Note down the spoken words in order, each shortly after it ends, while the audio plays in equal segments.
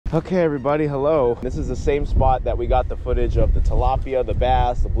Okay, everybody, hello. This is the same spot that we got the footage of the tilapia, the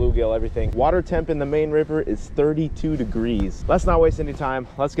bass, the bluegill, everything. Water temp in the main river is 32 degrees. Let's not waste any time.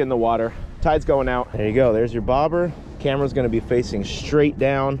 Let's get in the water. Tide's going out. There you go. There's your bobber. Camera's gonna be facing straight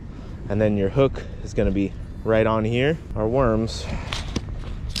down, and then your hook is gonna be right on here. Our worms.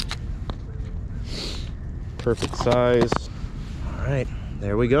 Perfect size. All right,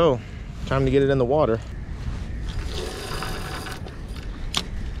 there we go. Time to get it in the water.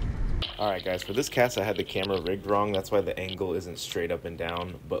 All right, guys, for this cast, I had the camera rigged wrong. That's why the angle isn't straight up and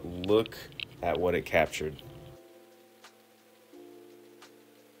down, but look at what it captured.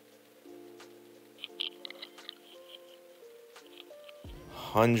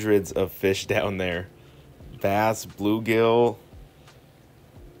 Hundreds of fish down there. Bass, bluegill.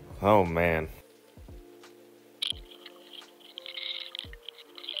 Oh, man.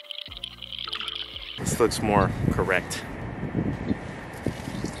 This looks more correct.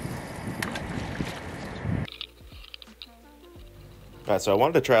 All right, so I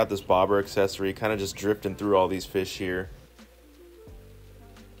wanted to try out this bobber accessory, kind of just drifting through all these fish here.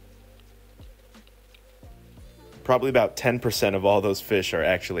 Probably about 10% of all those fish are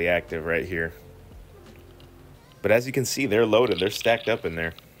actually active right here. But as you can see, they're loaded. They're stacked up in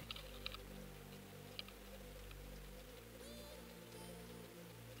there.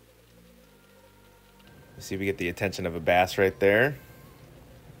 See if we get the attention of a bass right there.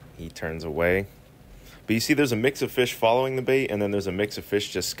 He turns away. But you see there's a mix of fish following the bait, and then there's a mix of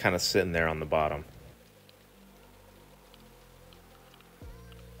fish just kind of sitting there on the bottom.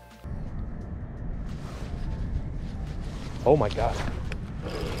 Oh my God.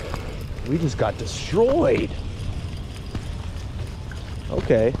 We just got destroyed.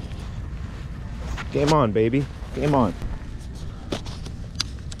 Okay. Game on, baby. Game on.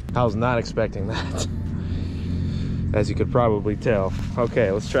 I was not expecting that, as you could probably tell.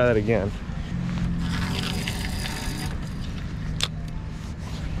 Okay, let's try that again.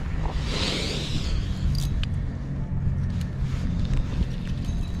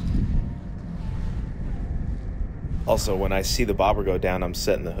 Also, when I see the bobber go down, I'm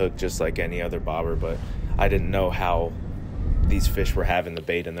setting the hook just like any other bobber, but I didn't know how these fish were having the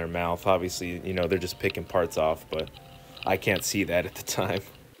bait in their mouth. Obviously, you know, they're just picking parts off, but I can't see that at the time.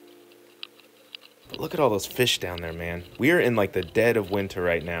 But look at all those fish down there, man. We are in like the dead of winter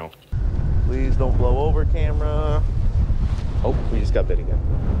right now. Please don't blow over, camera. Oh, we just got bit again.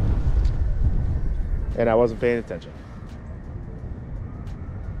 And I wasn't paying attention.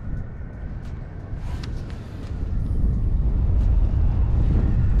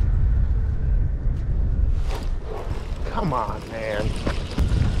 Come on, man.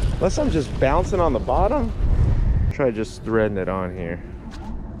 Unless I'm just bouncing on the bottom. Try just threading it on here.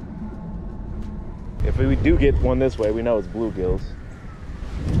 If we do get one this way, we know it's bluegills.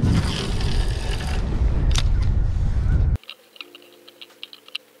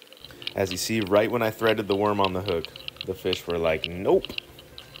 As you see, right when I threaded the worm on the hook, the fish were like, nope.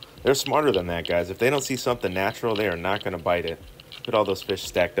 They're smarter than that, guys. If they don't see something natural, they are not going to bite it. Look at all those fish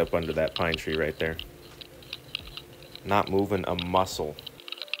stacked up under that pine tree right there. Not moving a muscle.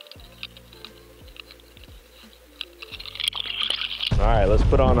 All right, let's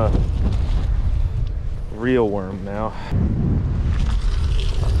put on a real worm now.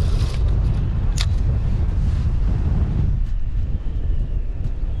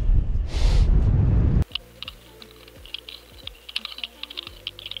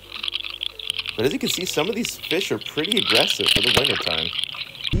 But as you can see, some of these fish are pretty aggressive for the wintertime.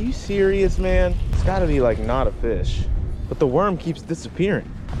 Are you serious, man? It's gotta be like not a fish. But the worm keeps disappearing.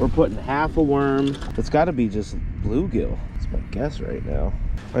 We're putting half a worm. It's gotta be just bluegill. That's my guess right now.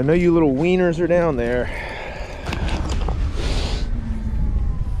 I know you little wieners are down there.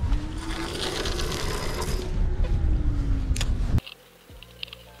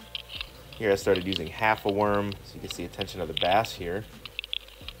 Here I started using half a worm, so you can see attention of the bass here.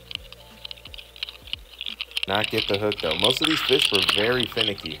 Not get the hook though. Most of these fish were very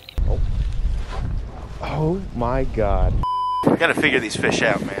finicky. Oh my God. I gotta figure these fish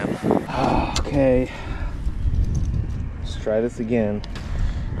out, man. Okay. Let's try this again.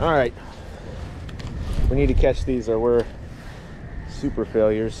 All right. We need to catch these or we're super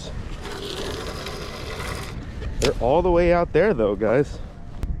failures. They're all the way out there though, guys.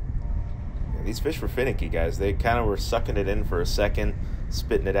 Yeah, these fish were finicky, guys. They kind of were sucking it in for a second,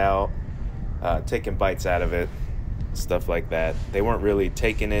 spitting it out, taking bites out of it, stuff like that. They weren't really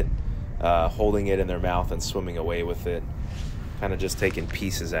taking it, holding it in their mouth and swimming away with it, kind of just taking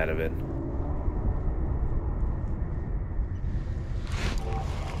pieces out of it.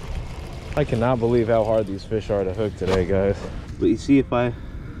 I cannot believe how hard these fish are to hook today, guys. But you see, if I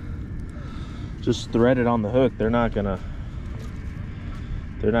just thread it on the hook. They're not gonna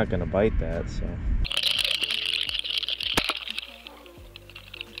bite that, so.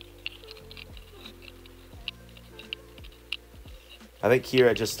 I think here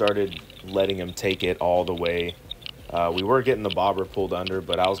I just started letting him take it all the way. We were getting the bobber pulled under,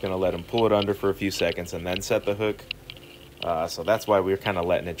 but I was gonna let him pull it under for a few seconds and then set the hook. So that's why we were kind of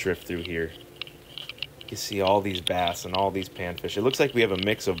letting it drift through here. You see all these bass and all these panfish. It looks like we have a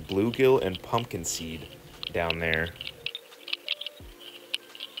mix of bluegill and pumpkinseed down there.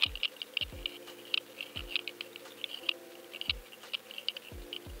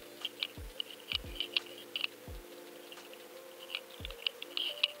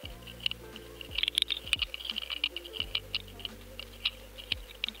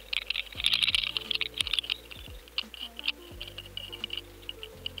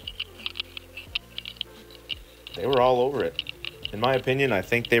 They were all over it. In my opinion, I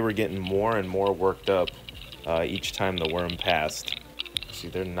think they were getting more and more worked up each time the worm passed. See,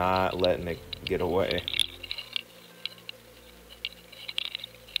 they're not letting it get away.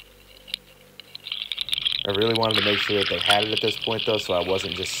 I really wanted to make sure that they had it at this point though, so I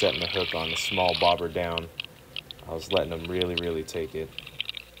wasn't just setting the hook on the small bobber down. I was letting them really take it.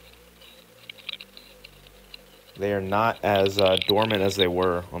 They are not as dormant as they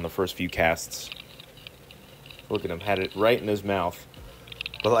were on the first few casts. Look at him, had it right in his mouth.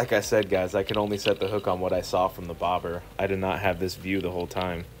 But like I said, guys, I could only set the hook on what I saw from the bobber. I did not have this view the whole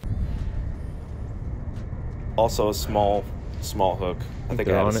time. Also a small hook. I think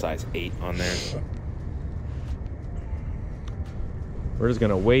I had a size 8 on there. We're just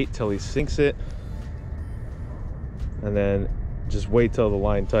gonna wait till he sinks it. And then just wait till the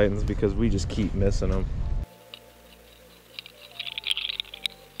line tightens because we just keep missing them.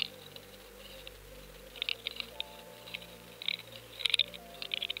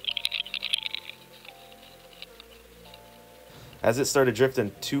 As it started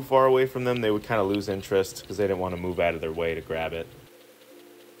drifting too far away from them, they would kind of lose interest because they didn't want to move out of their way to grab it.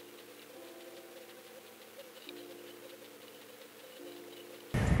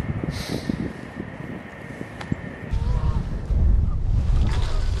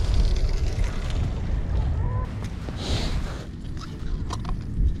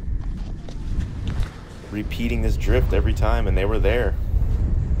 Repeating this drift every time, and they were there.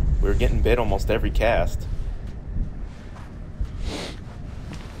 We were getting bit almost every cast.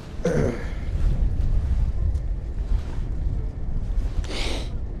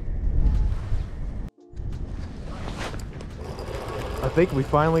 I think we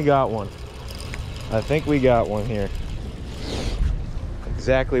finally got one. I think we got one here.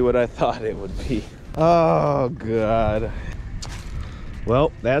 Exactly what I thought it would be. Oh, God.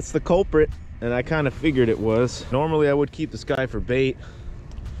 Well, that's the culprit, and I kind of figured it was. Normally, I would keep this guy for bait,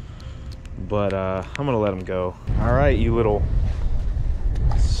 but I'm gonna let him go. All right, you little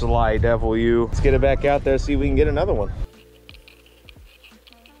sly devil, you. Let's get it back out there, see if we can get another one.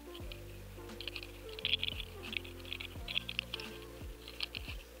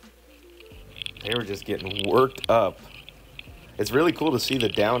 They were just getting worked up. It's really cool to see the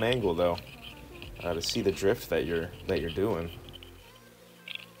down angle though, to see the drift that you're doing.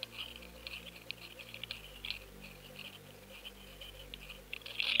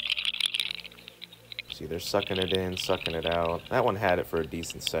 See, they're sucking it in, sucking it out. That one had it for a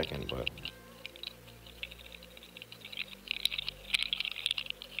decent second, but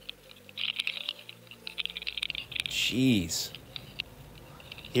jeez.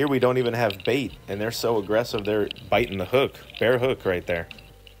 Here we don't even have bait, and they're so aggressive, they're biting the hook. Bare hook right there.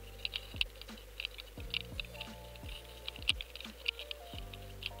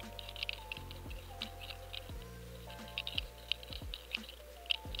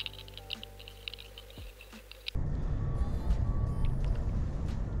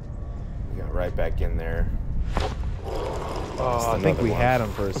 We got right back in there. Oh, I think we had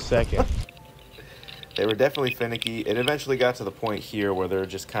them for a second. They were definitely finicky. It eventually got to the point here where they're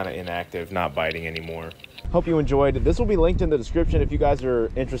just kind of inactive, not biting anymore. Hope you enjoyed. This will be linked in the description if you guys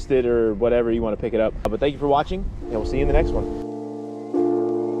are interested or whatever you want to pick it up. But thank you for watching, and we'll see you in the next one.